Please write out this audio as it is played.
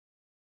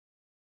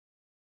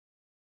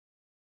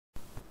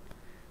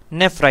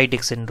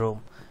Nephritic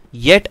syndrome,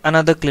 yet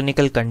another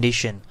clinical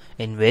condition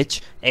in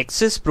which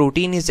excess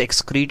protein is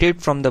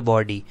excreted from the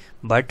body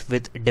but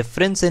with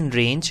difference in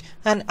range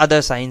and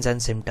other signs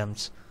and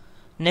symptoms.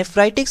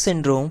 Nephritic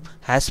syndrome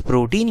has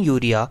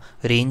proteinuria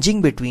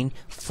ranging between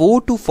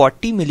 4 to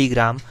 40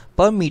 mg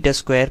per meter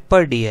square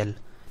per dl.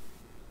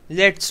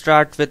 Let's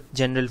start with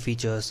general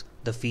features.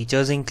 The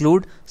features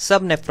include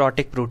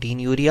subnephrotic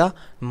proteinuria,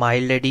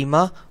 mild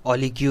edema,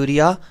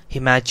 oliguria,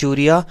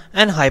 hematuria,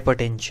 and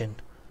hypertension.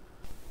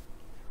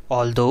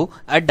 Although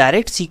a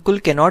direct sequel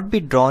cannot be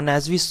drawn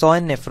as we saw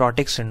in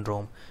nephrotic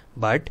syndrome,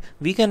 but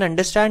we can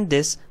understand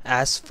this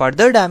as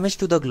further damage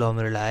to the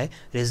glomeruli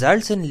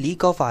results in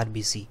leak of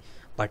RBC.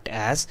 But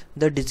as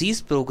the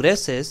disease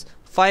progresses,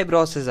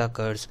 fibrosis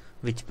occurs,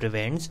 which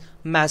prevents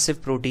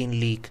massive protein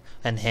leak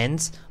and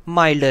hence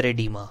milder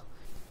edema.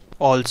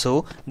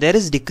 Also, there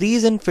is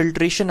decrease in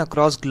filtration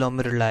across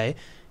glomeruli,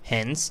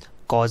 hence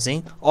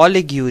causing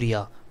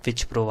oliguria,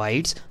 which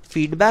provides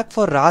feedback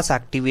for RAS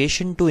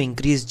activation to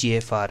increase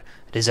GFR,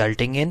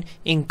 resulting in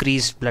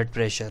increased blood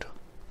pressure.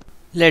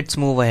 Let's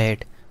move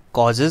ahead.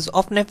 Causes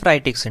of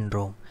nephritic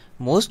syndrome.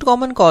 Most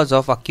common cause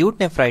of acute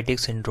nephritic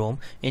syndrome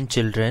in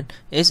children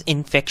is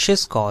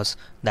infectious cause,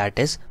 that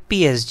is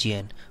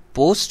PSGN,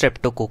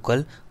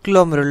 post-streptococcal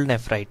glomerular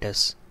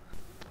nephritis.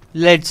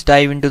 Let's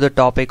dive into the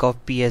topic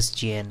of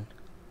PSGN.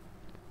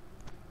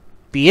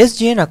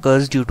 PSGN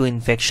occurs due to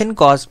infection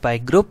caused by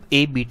group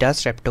A beta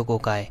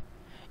streptococci,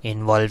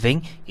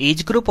 involving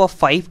age group of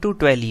 5 to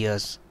 12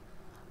 years.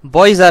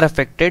 Boys are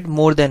affected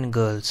more than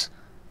girls.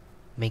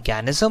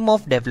 Mechanism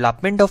of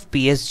development of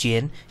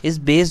PSGN is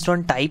based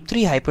on type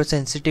 3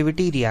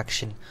 hypersensitivity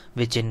reaction,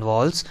 which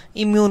involves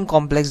immune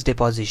complex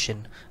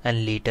deposition,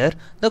 and later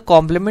the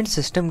complement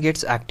system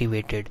gets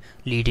activated,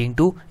 leading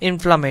to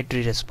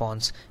inflammatory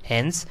response,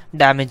 hence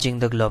damaging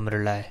the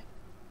glomeruli.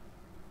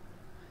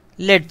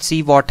 Let's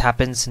see what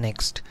happens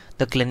next.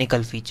 The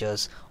clinical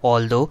features.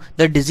 Although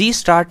the disease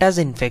starts as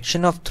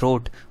infection of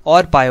throat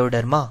or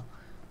pyoderma,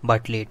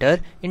 but later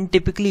in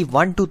typically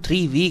 1 to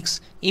 3 weeks,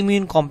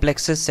 immune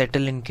complexes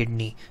settle in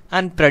kidney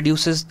and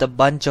produces the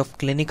bunch of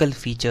clinical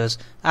features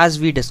as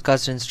we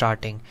discussed in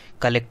starting,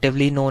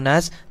 collectively known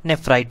as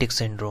nephritic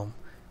syndrome.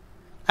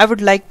 I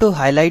would like to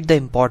highlight the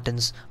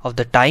importance of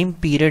the time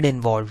period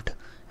involved,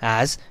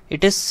 as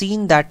it is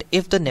seen that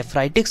if the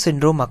nephritic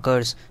syndrome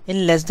occurs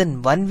in less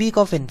than 1 week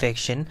of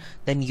infection,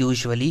 then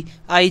usually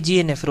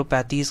IgA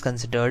nephropathy is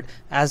considered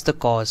as the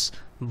cause,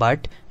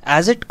 but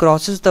as it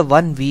crosses the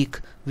 1 week,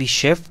 we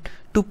shift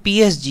to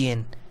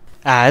PSGN,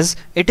 as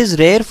it is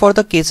rare for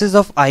the cases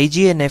of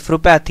IgA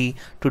nephropathy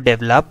to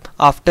develop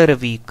after a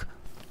week.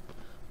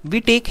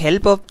 We take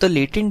help of the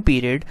latent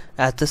period,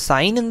 as the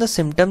sign and the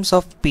symptoms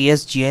of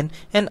PSGN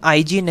and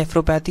IgA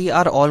nephropathy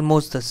are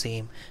almost the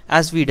same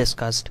as we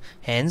discussed.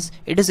 Hence,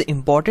 it is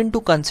important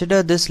to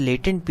consider this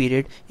latent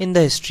period in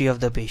the history of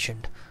the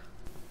patient.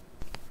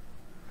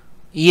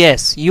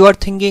 Yes, you are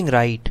thinking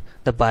right.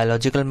 The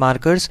biological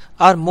markers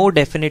are more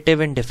definitive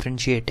in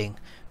differentiating,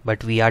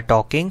 but we are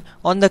talking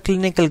on the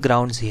clinical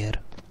grounds here.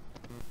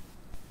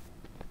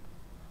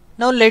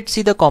 Now let's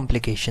see the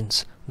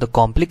complications. The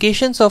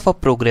complications of a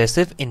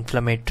progressive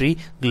inflammatory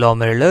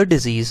glomerular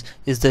disease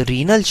is the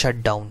renal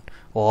shutdown,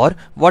 or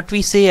what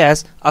we say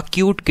as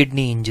acute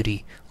kidney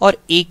injury, or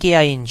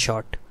AKI in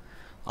short.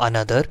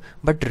 Another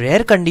but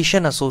rare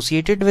condition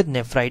associated with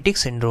nephritic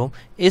syndrome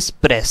is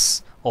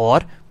PRES,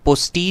 or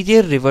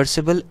posterior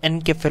reversible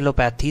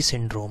encephalopathy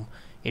syndrome.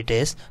 It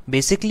is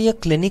basically a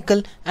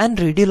clinical and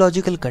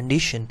radiological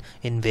condition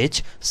in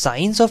which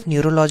signs of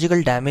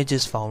neurological damage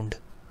is found.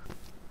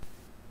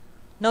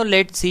 Now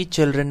let's see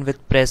children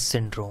with PRES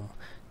syndrome.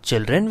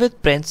 Children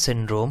with PRES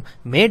syndrome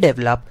may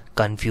develop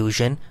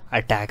confusion,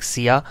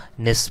 ataxia,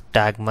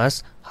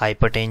 nystagmus,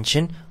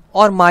 hypertension,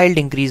 or mild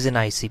increase in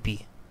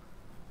ICP.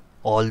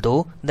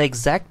 Although the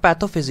exact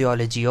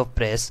pathophysiology of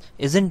PRES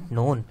isn't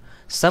known,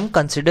 some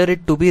consider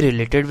it to be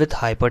related with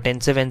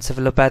hypertensive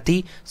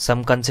encephalopathy,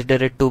 some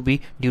consider it to be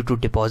due to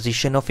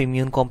deposition of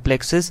immune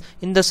complexes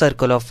in the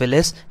circle of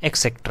Willis,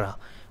 etc.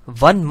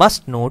 One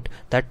must note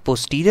that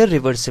posterior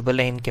reversible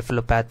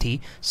encephalopathy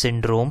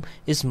syndrome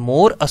is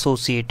more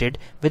associated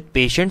with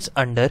patients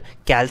under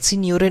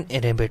calcineurin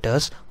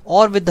inhibitors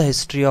or with the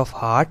history of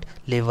heart,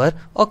 liver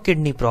or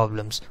kidney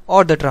problems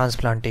or the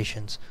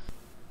transplantations.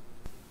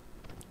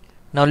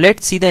 Now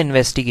let's see the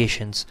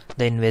investigations.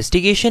 The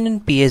investigation in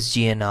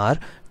PSGN are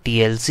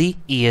TLC,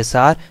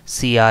 ESR,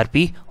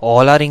 CRP,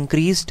 all are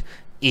increased.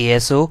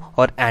 ASO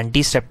or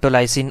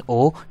anti-streptolysin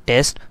O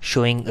test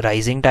showing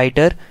rising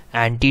titer,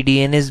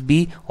 anti-DNase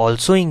B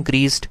also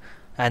increased,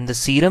 and the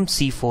serum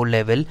C4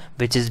 level,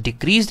 which is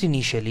decreased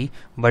initially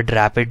but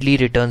rapidly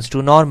returns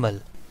to normal.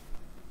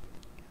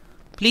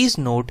 Please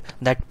note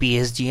that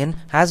PSGN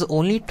has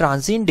only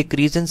transient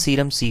decrease in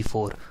serum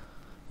C4,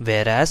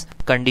 whereas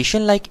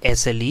condition like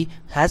SLE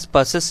has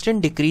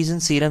persistent decrease in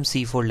serum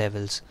C4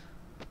 levels.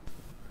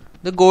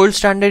 The gold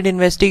standard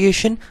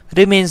investigation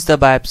remains the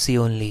biopsy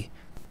only.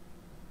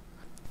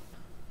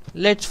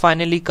 Let's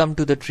finally come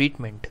to the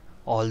treatment.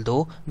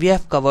 Although we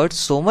have covered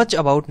so much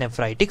about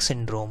nephritic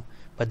syndrome,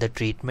 but the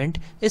treatment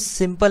is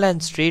simple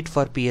and straight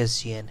for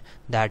PSGN,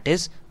 that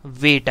is,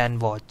 wait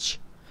and watch.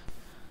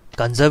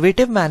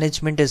 Conservative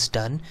management is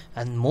done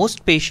and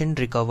most patient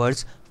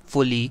recovers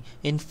fully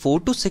in 4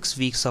 to 6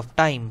 weeks of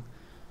time.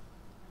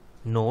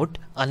 Note,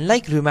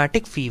 unlike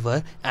rheumatic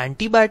fever,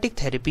 antibiotic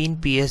therapy in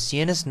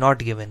PSGN is not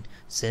given,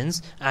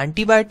 since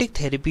antibiotic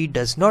therapy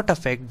does not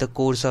affect the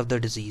course of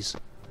the disease.